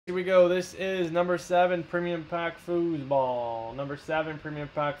Here we go. This is number 7 premium pack foosball. Number 7 premium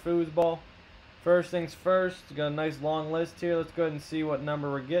pack foosball. First things first, got a nice long list here. Let's go ahead and see what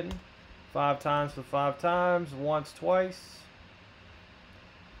number we're getting. 5 times for 5 times. Once, twice.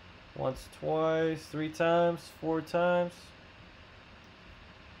 Once, twice. 3 times. 4 times.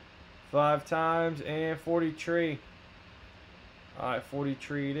 5 times. And 40 tree. Alright, 40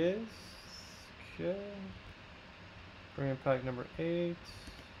 tree it is. Okay. Premium pack number 8.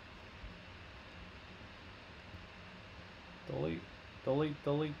 Delete, delete,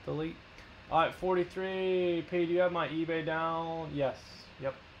 delete, delete. Alright, 43. P, do you have my eBay down? Yes.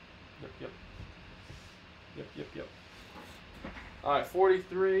 Yep. Yep. Alright,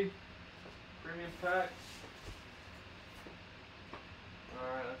 43. Premium pack.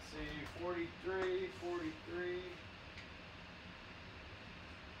 Alright, let's see. 43.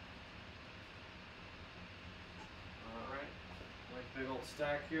 Alright. Nice big old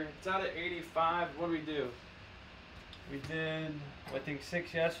stack here. It's out of 85. What do we do? We did, I think,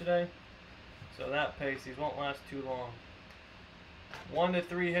 6 yesterday. So that pace, these won't last too long. 1 to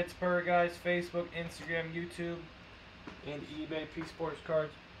 3 hits per, guys. Facebook, Instagram, YouTube, and eBay. P-SPORTSCARDS24'S.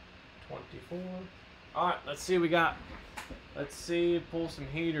 Alright, let's see what we got. Let's see, pull some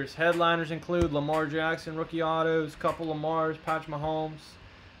heaters. Headliners include Lamar Jackson, rookie autos, couple Lamars, Patrick Mahomes,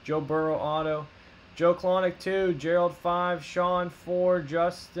 Joe Burrow auto, Joe Klonick 2, Gerald 5, Sean 4,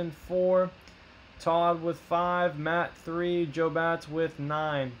 Justin 4, Todd with 5, Matt 3, Joe Bats with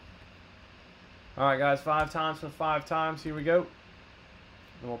 9. Alright guys, 5 times for 5 times. Here we go.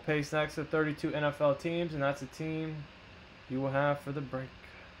 And we'll paste next to 32 NFL teams, and that's the team you will have for the break.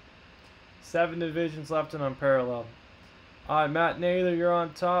 7 divisions left and unparalleled. Alright, Matt Naylor, you're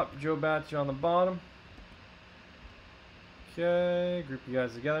on top. Joe Bats, you're on the bottom. Okay, group you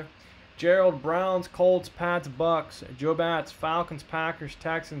guys together. Gerald, Browns, Colts, Pats, Bucks. Joe Bats, Falcons, Packers,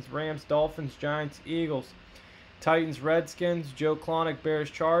 Texans, Rams, Dolphins, Giants, Eagles. Titans, Redskins. Joe Klonick,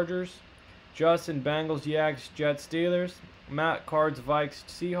 Bears, Chargers. Justin, Bengals, Jags, Jets, Steelers. Matt, Cards, Vikes,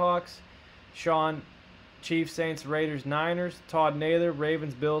 Seahawks. Sean, Chiefs, Saints, Raiders, Niners. Todd Naylor,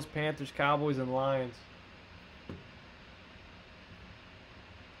 Ravens, Bills, Panthers, Cowboys, and Lions.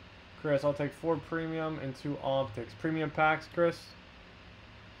 Chris, I'll take 4 premium and 2 optics. Premium packs, Chris?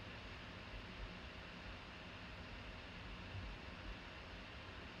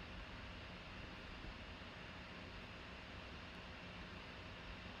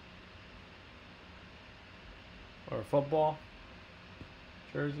 Or football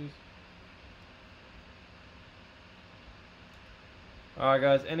jerseys. Alright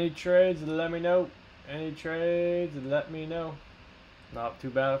guys, any trades, let me know. Any trades, let me know. Not too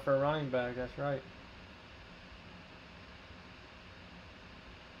bad for a running back, that's right.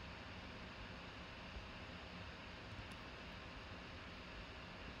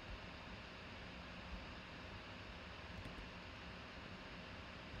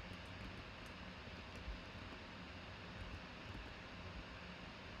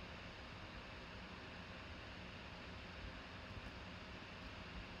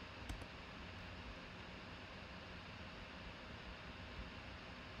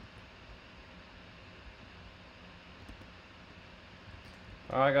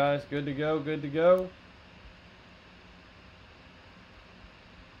 Alright guys, good to go, good to go.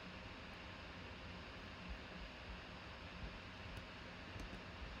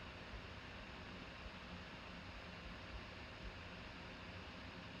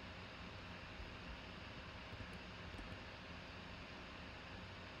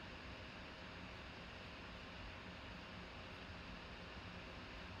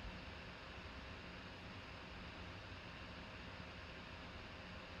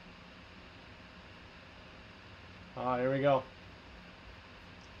 Alright, here we go.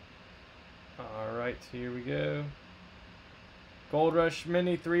 Alright, here we go. Gold Rush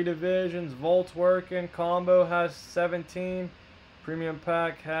Mini, 3 divisions. Volt's working. Combo has 17. Premium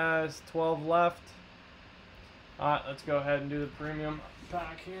pack has 12 left. Alright, let's go ahead and do the premium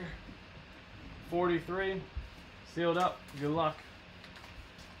pack here. 43. Sealed up. Good luck.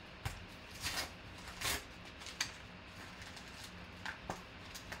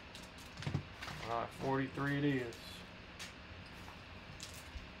 Alright, 43 it is.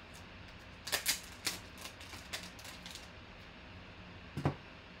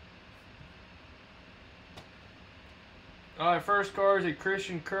 Alright, first card is a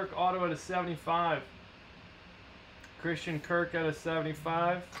Christian Kirk auto at a 75. Christian Kirk at a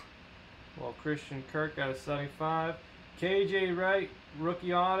 75. Well, Christian Kirk at a 75. KJ Wright,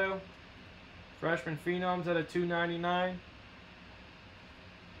 rookie auto. Freshman Phenoms at a 299.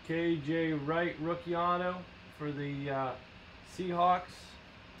 KJ Wright, rookie auto for the Seahawks.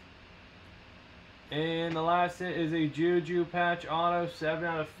 And the last hit is a Juju patch auto, 7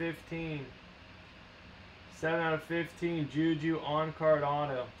 out of 15. 7 out of 15 Juju on-card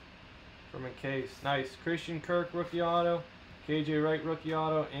auto from Encase. Nice. Christian Kirk rookie auto, KJ Wright rookie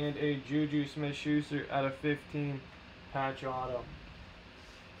auto, and a Juju Smith-Schuster out of 15 patch auto.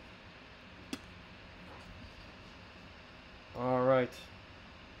 Alright.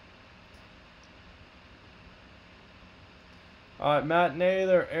 Alright, Matt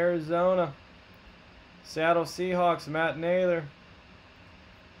Naylor, Arizona. Seattle Seahawks, Matt Naylor.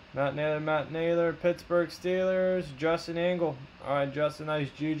 Matt Naylor. Pittsburgh Steelers, Justin Engel. Alright, Justin, nice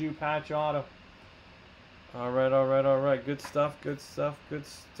Juju patch auto. Alright. Good stuff.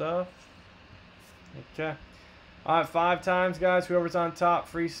 Okay. Alright, 5 times, guys. Whoever's on top,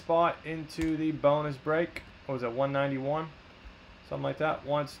 free spot into the bonus break. What was it, 191? Something like that.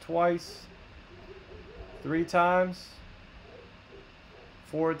 Once, twice. 3 times.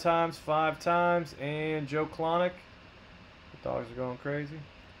 4 times, 5 times, and Joe Klonick. The dogs are going crazy.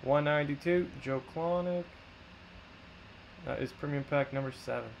 192, Joe Klonick. That is premium pack number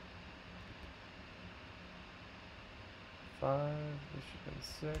 7. 5, this should have been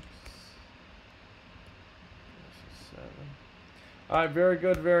 6. This is 7. Alright, very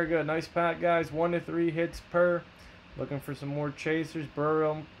good. Nice pack, guys. 1 to 3 hits per. Looking for some more chasers,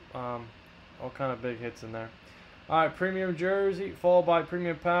 Burrow, all kind of big hits in there. Alright, premium jersey, followed by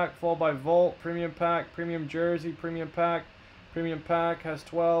premium pack, followed by Volt, premium pack, premium jersey, premium pack. Premium pack has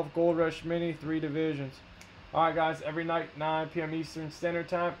 12, Gold Rush Mini, 3 divisions. Alright, guys, every night, 9 p.m. Eastern Standard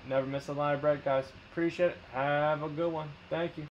Time. Never miss a live break, guys. Appreciate it. Have a good one. Thank you.